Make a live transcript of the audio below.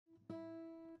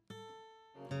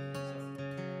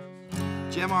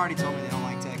Gemma already told me they don't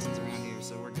like Texans around here,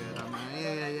 so we're good.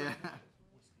 Yeah.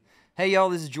 Hey y'all,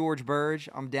 this is George Birge.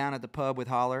 I'm down at the pub with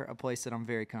Holler, a place that I'm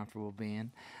very comfortable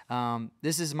being.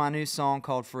 This is my new song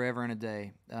called Forever and a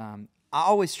Day. I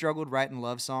always struggled writing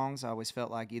love songs. I always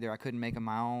felt like either I couldn't make them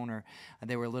my own or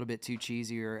they were a little bit too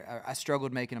cheesy, or I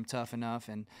struggled making them tough enough.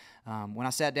 And when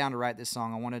I sat down to write this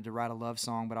song, I wanted to write a love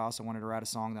song, but I also wanted to write a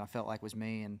song that I felt like was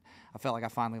me, and I felt like I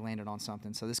finally landed on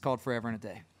something. So this is called Forever and a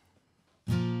Day.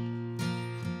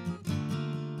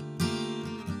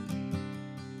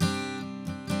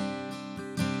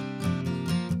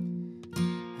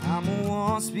 I'm a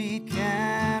one-speed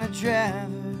kind of driver,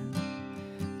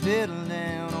 pedal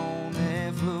down on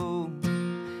that floor.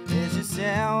 It's just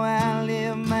how I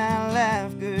live my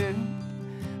life, girl.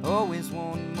 Always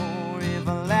wanting more. If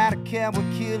I light a cowboy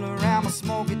killer, I'ma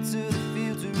smoke it to the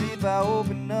filter. If I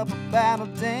open up a bottle,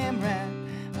 damn right,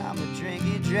 I'ma drink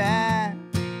it dry.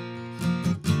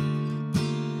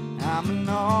 I'm an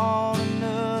all or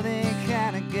nothing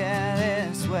kind of guy,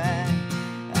 that's why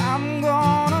I'm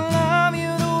gonna love you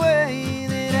the way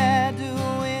that I do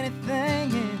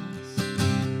anything else.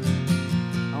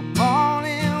 I'm all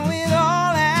in with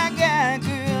all I got,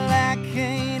 girl, I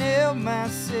can't help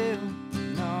myself.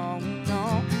 No,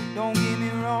 don't get me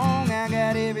wrong, I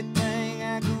got everything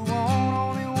I could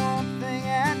want. Only one thing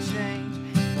I'd change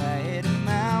if I had it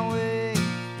my way,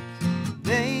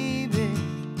 baby.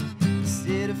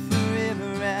 Instead of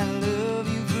forever, I love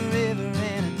you forever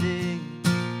and a day.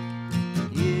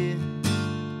 Yeah.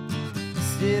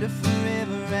 Instead of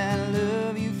forever, I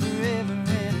love you forever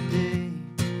and a day.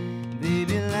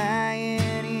 Baby,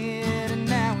 lying here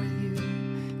tonight with you,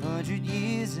 100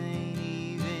 years ain't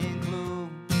even close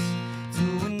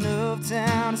to enough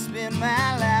time to spend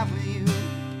my life with you.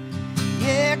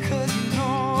 Yeah, 'cause you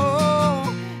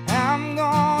know I'm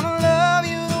gonna love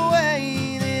you the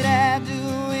way that I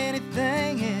do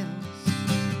anything else.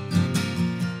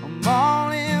 I'm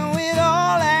all in with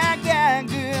all I got,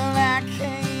 girl, I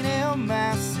can't help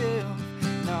myself.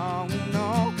 No,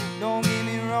 don't get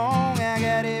me wrong, I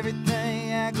got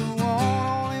everything I could want.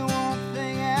 Only one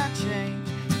thing I'd change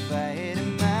if I had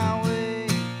it my way,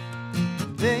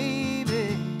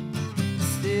 baby.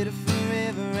 Instead of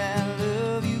forever, I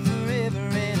love you forever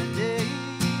and a day.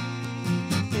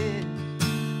 Yeah.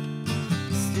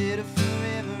 Instead of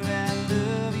forever, I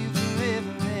love you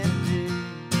forever and a day.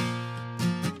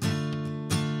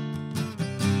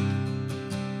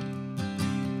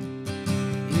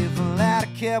 If I light a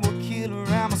cowboy killer,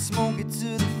 I'ma smoke it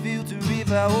to the filter.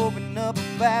 If I open up a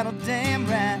bottle, damn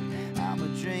right, I'ma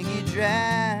drink it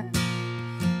dry.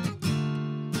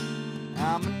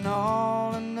 I'm an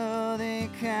all or nothing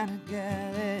kind of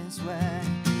guy, that's why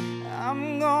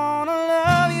I'm gonna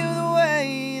love